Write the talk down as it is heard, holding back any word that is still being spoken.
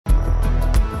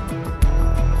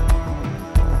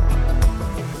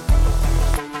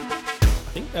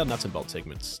Our nuts and bolts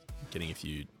segment's getting a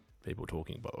few people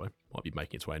talking, by the way. Might be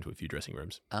making its way into a few dressing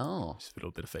rooms. Oh. Just a little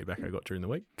bit of feedback I got during the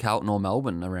week. Carlton or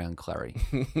Melbourne around Clary.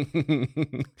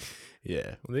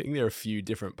 Yeah. I think there are a few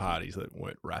different parties that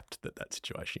weren't wrapped that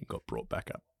situation got brought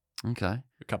back up. Okay.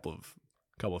 A couple of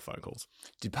phone calls.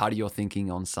 Did part of your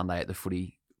thinking on Sunday at the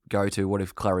footy go to what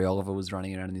if Clary Oliver was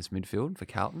running around in this midfield for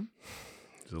Carlton?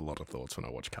 There's a lot of thoughts when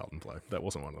I watch Carlton play. That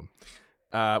wasn't one of them.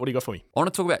 What do you got for me? I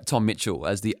want to talk about Tom Mitchell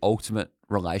as the ultimate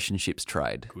relationships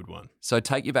trade. Good one. So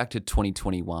take you back to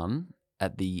 2021.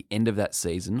 At the end of that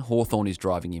season, Hawthorn is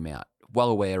driving him out. Well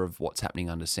aware of what's happening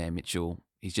under Sam Mitchell.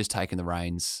 He's just taken the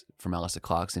reins from Alistair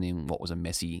Clarkson in what was a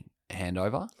messy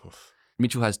handover. Oof.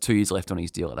 Mitchell has 2 years left on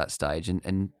his deal at that stage,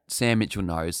 and Sam Mitchell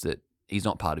knows that he's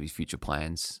not part of his future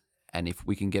plans. And if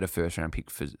we can get a first-round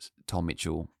pick for Tom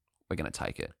Mitchell, we're going to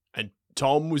take it. And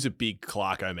Tom was a big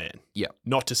Clarko man. Yeah.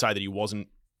 Not to say that he wasn't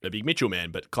a big Mitchell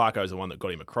man, but Clarko's the one that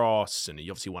got him across, and he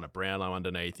obviously won a Brownlow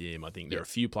underneath him. I think there are a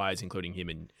few players, including him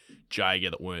and Jager,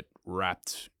 that weren't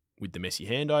wrapped with the messy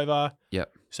handover.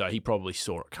 Yep. So he probably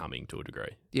saw it coming to a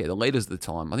degree. Yeah, the leaders at the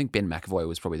time, I think Ben McAvoy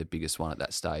was probably the biggest one at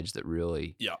that stage that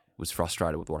really was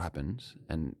frustrated with what happened.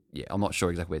 And yeah, I'm not sure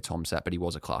exactly where Tom sat, but he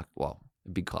was a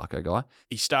big Clarko guy.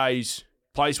 He stays,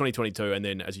 plays 2022, and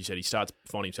then, as you said, he starts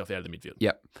finding himself out of the midfield.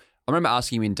 Yep. I remember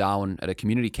asking him in Darwin at a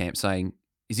community camp saying,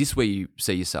 is this where you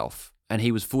see yourself? And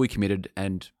he was fully committed,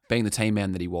 and being the team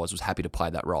man that he was happy to play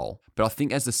that role. But I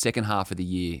think as the second half of the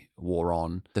year wore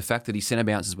on, the fact that his centre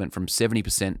bounces went from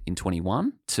 70% in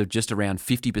 21 to just around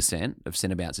 50% of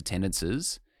centre bounce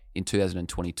attendances in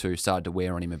 2022 started to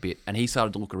wear on him a bit. And he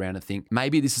started to look around and think,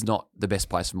 maybe this is not the best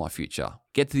place for my future.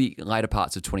 Get to the later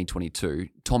parts of 2022,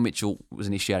 Tom Mitchell was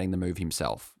initiating the move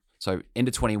himself. So end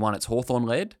of 21, it's Hawthorn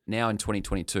led. Now in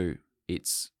 2022,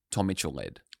 it's Tom Mitchell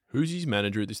led. Who's his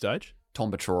manager at this stage?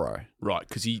 Tom Petroro. Right,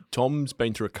 because Tom's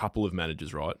been through a couple of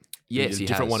managers, right? Yes, he has. A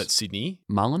different one at Sydney.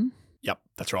 Mullen? Yep,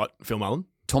 that's right. Phil Mullen.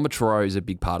 Tom Petroro is a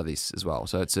big part of this as well.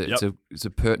 So it's a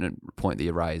pertinent point that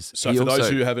you raise. So for those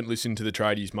who haven't listened to the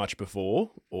tradies much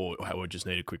before, or would just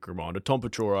need a quick reminder, Tom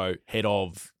Petroro, head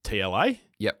of TLA,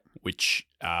 which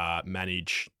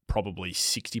manage probably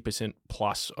 60%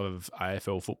 plus of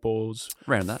AFL footballs.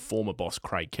 Around that. Former boss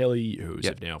Craig Kelly, who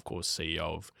is now, of course, CEO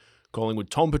of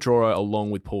Collingwood. Tom Petroro,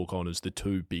 along with Paul Connors, the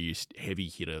two biggest heavy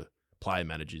hitter player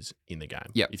managers in the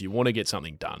game. Yep. If you want to get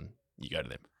something done, you go to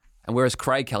them. And whereas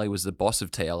Craig Kelly was the boss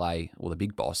of TLA, or the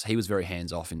big boss, he was very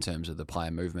hands-off in terms of the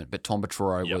player movement. But Tom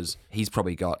Petroro he's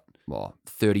probably got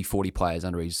 30, 40 players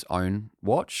under his own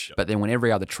watch. Yep. But then when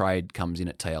every other trade comes in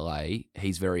at TLA,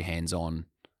 he's very hands-on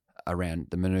around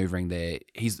the manoeuvring there.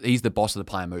 He's the boss of the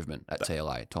player movement at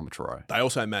TLA, Tom Petroro. They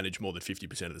also manage more than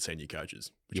 50% of the senior coaches,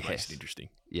 which makes it interesting.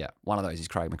 Yeah, one of those is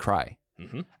Craig McRae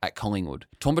at Collingwood.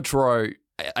 Tom Petroro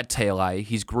at TLA,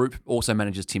 his group also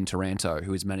manages Tim Taranto,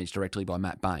 who is managed directly by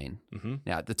Matt Bain.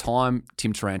 Now, at the time,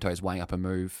 Tim Taranto is weighing up a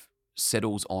move,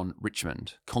 settles on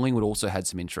Richmond. Collingwood also had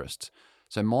some interest.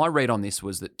 So my read on this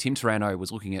was that Tim Taranto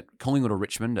was looking at Collingwood or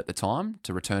Richmond at the time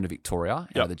to return to Victoria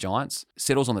out of the Giants,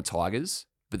 settles on the Tigers.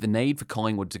 But the need for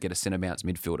Collingwood to get a centre bounce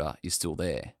midfielder is still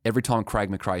there. Every time Craig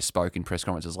McRae spoke in press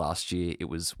conferences last year, it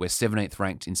was, we're 17th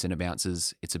ranked in centre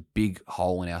bounces. It's a big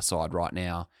hole in our side right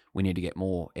now. We need to get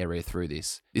more area through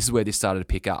this. This is where this started to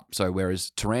pick up. So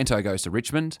whereas Taranto goes to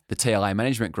Richmond, the TLA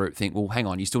management group think, well, hang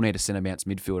on, you still need a centre bounce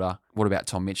midfielder. What about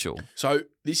Tom Mitchell? So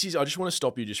I just want to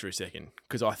stop you just for a second,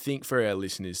 because I think for our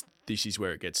listeners, this is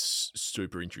where it gets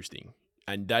super interesting.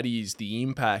 And that is the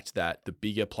impact that the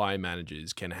bigger player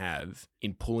managers can have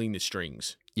in pulling the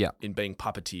strings, in being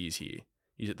puppeteers here,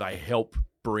 is that they help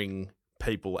bring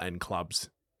people and clubs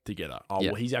together.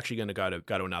 Well, he's actually going to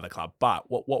go to another club. But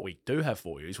what we do have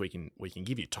for you is we can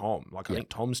give you Tom. I think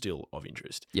Tom's still of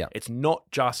interest. Yeah. It's not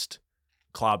just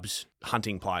clubs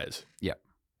hunting players. Yeah.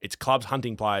 It's clubs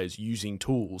hunting players using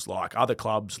tools like other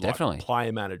clubs, like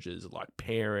player managers, like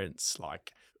parents,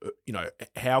 like...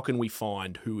 how can we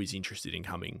find who is interested in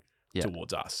coming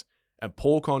towards us? And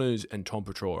Paul Connors and Tom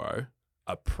Petroro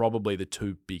are probably the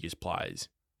two biggest players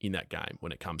in that game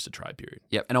when it comes to trade period.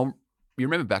 Yep. And you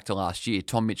remember back to last year,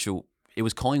 Tom Mitchell, it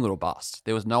was Collingwood or bust.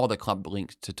 There was no other club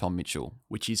linked to Tom Mitchell.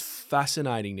 Which is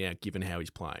fascinating now given how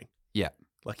he's playing. Yeah.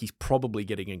 Like he's probably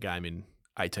getting a game in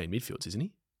 18 midfields, isn't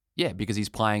he? Yeah, because he's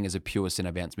playing as a pure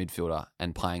centre bounce midfielder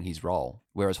and playing his role.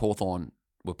 Whereas Hawthorn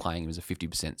were playing him as a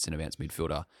 50% centre bounce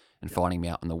midfielder and finding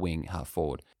him out on the wing half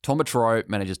forward. Tom Petroro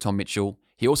manages Tom Mitchell.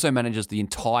 He also manages the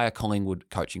entire Collingwood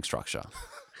coaching structure.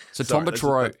 So Sorry, Tom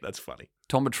Petroro... That's funny.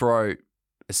 Tom Petroro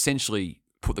essentially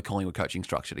put the Collingwood coaching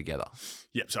structure together.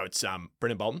 Yep, so it's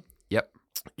Brendan Bolton. Yep.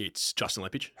 It's Justin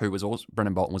Lepage.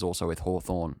 Brendan Bolton was also with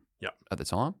Hawthorn at the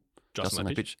time. Justin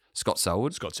Lepich, Scott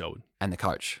Selwood, Scott Selwood, and the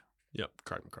coach. Yep,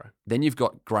 Craig McRae. Then you've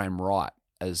got Graham Wright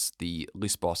as the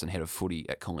list boss and head of footy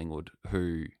at Collingwood,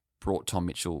 who brought Tom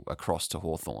Mitchell across to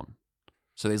Hawthorn.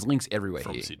 So there's links everywhere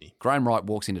From here. Sydney. Graham Wright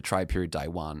walks into trade period day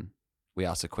one. We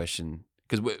asked a question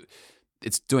because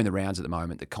it's doing the rounds at the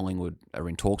moment that Collingwood are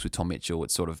in talks with Tom Mitchell.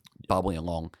 It's sort of bubbling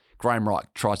along. Graham Wright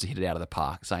tries to hit it out of the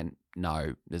park, saying,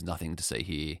 no, there's nothing to see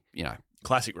here. You know,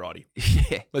 Classic righty.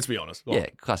 yeah. Let's be honest. Yeah,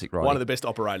 classic righty. One of the best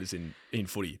operators in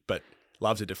footy, but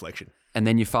loves a deflection. And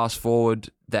then you fast forward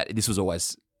that this was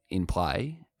always in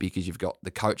play because you've got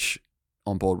the coach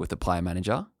on board with the player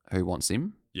manager who wants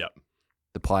him. Yep.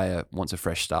 The player wants a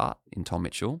fresh start in Tom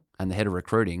Mitchell, and the head of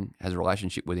recruiting has a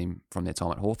relationship with him from their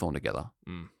time at Hawthorn together.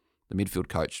 Mm. The midfield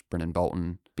coach, Brendan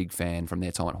Bolton, big fan from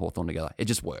their time at Hawthorn together. It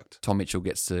just worked. Tom Mitchell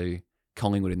gets to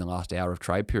Collingwood in the last hour of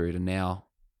trade period, and now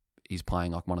he's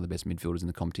playing like one of the best midfielders in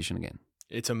the competition again.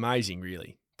 It's amazing,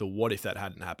 really, the what if that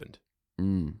hadn't happened.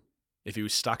 Mm. If he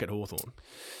was stuck at Hawthorn.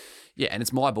 Yeah, and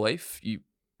it's my belief, you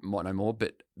might know more,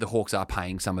 but the Hawks are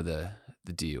paying some of the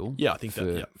deal Yeah, I think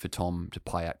for Tom to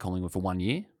play at Collingwood for 1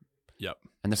 year. Yep.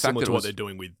 And the fact Similar that to what they're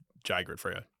doing with Jager at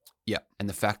Freo. Yeah, and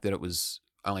the fact that it was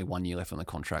only 1 year left on the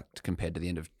contract compared to the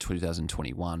end of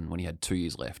 2021 when he had 2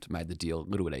 years left made the deal a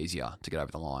little bit easier to get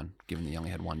over the line, given that he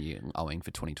only had 1 year owing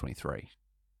for 2023.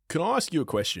 Can I ask you a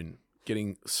question?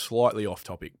 Getting slightly off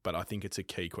topic, but I think it's a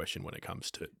key question when it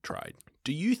comes to trade.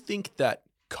 Do you think that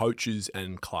coaches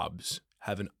and clubs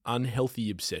have an unhealthy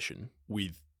obsession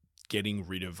with getting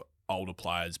rid of older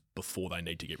players before they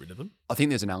need to get rid of them? I think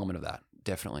there's an element of that,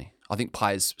 definitely. I think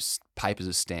players' papers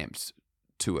are stamped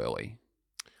too early.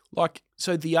 Like,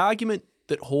 so the argument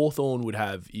that Hawthorn would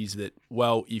have is that,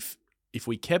 well, if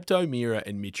we kept O'Meara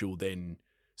and Mitchell, then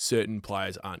certain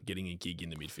players aren't getting a gig in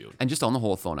the midfield. And just on the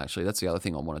Hawthorn, actually, that's the other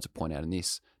thing I wanted to point out in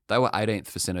this. They were 18th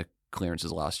for centre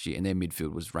clearances last year, and their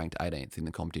midfield was ranked 18th in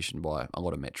the competition by a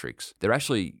lot of metrics. They're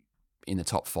actually in the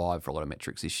top 5 for a lot of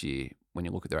metrics this year when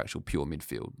you look at their actual pure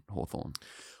midfield, Hawthorn.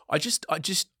 I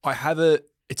have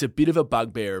it's a bit of a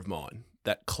bugbear of mine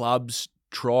that clubs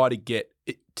try to get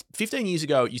it. 15 years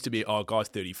ago, it used to be, oh, guy's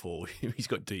 34. He's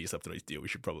got 2 years left on his deal. We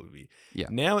should probably be. Yeah.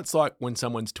 Now it's like when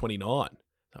someone's 29.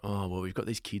 Oh, well, we've got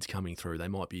these kids coming through. They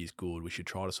might be as good. We should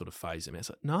try to sort of phase them out. It's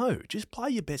like, no, just play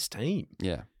your best team.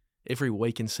 Yeah. Every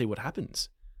week and see what happens.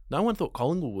 No one thought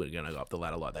Collingwood were going to go up the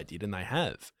ladder like they did, and they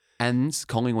have. And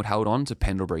Collingwood held on to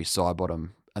Pendlebury,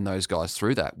 Sidebottom, and those guys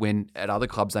through that, when at other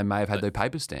clubs they may have had their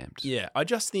papers stamped. Yeah, I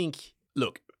just think,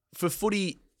 look, for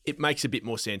footy, it makes a bit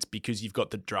more sense because you've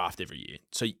got the draft every year.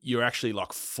 So you're actually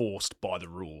like forced by the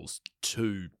rules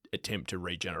to attempt to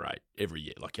regenerate every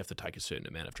year. Like you have to take a certain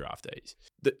amount of draftees.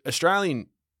 The Australian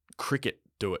cricket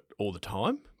do it all the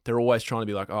time. They're always trying to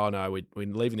be like, oh no, we're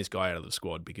leaving this guy out of the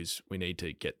squad because we need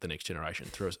to get the next generation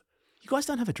through us. You guys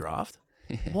don't have a draft?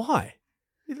 Why?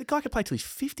 The guy could play till he's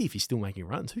 50 if he's still making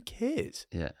runs. Who cares?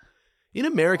 Yeah. In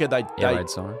America, they Air raid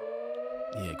siren.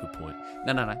 Yeah, good point.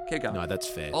 No. Keep going. No, that's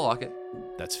fair. I like it.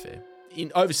 That's fair.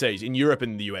 In overseas, in Europe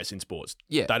and the US in sports,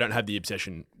 Yeah. they don't have the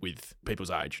obsession with people's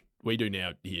age. We do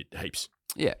now here heaps.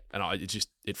 Yeah. And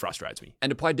it frustrates me. And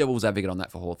to play devil's advocate on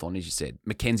that for Hawthorn, as you said,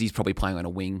 Mackenzie's probably playing on a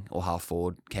wing or half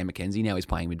forward. Cam Mackenzie, now he's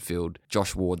playing midfield.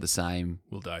 Josh Ward, the same.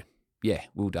 Will Day. Yeah,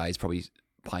 Will Day's probably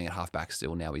playing at half back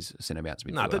still. Now he's centre bounce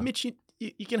midfielder. No, but Mitch,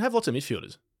 you can have lots of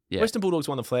midfielders. Yeah. Western Bulldogs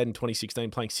won the flag in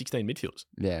 2016 playing 16 midfielders.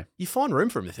 Yeah. You find room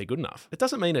for them if they're good enough. It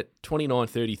doesn't mean at 29,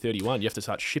 30, 31 you have to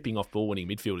start shipping off ball-winning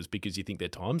midfielders because you think their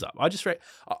time's up.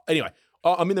 Anyway,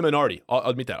 I'm in the minority. I'll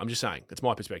admit that. I'm just saying. That's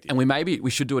my perspective. And we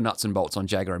should do a nuts and bolts on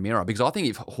Jager O'Meara because I think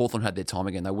if Hawthorn had their time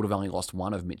again, they would have only lost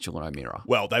one of Mitchell and O'Meara.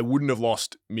 Well, they wouldn't have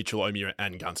lost Mitchell, O'Meara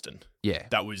and Gunston. Yeah.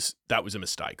 That was a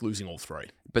mistake, losing all three.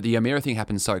 But the O'Meara thing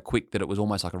happened so quick that it was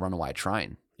almost like a runaway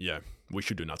train. Yeah, we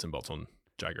should do nuts and bolts on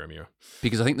Jager O'Meara.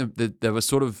 Because I think they were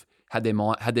sort of had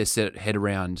their head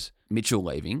around Mitchell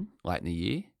leaving late in the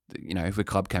year. You know, if a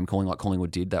club came calling like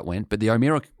Collingwood did, that went. But the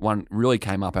O'Meara one really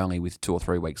came up only with 2 or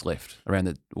 3 weeks left around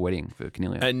the wedding for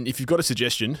Cornelia. And if you've got a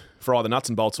suggestion for either nuts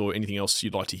and bolts or anything else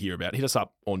you'd like to hear about, hit us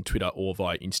up on Twitter or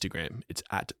via Instagram. It's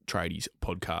at Tradies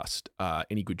Podcast.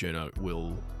 Any good journo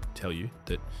will tell you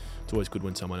that it's always good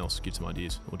when someone else gives them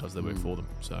ideas or does their work for them.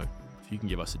 So if you can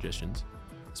give us suggestions.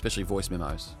 Especially voice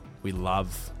memos. We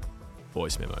love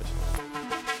voice memos.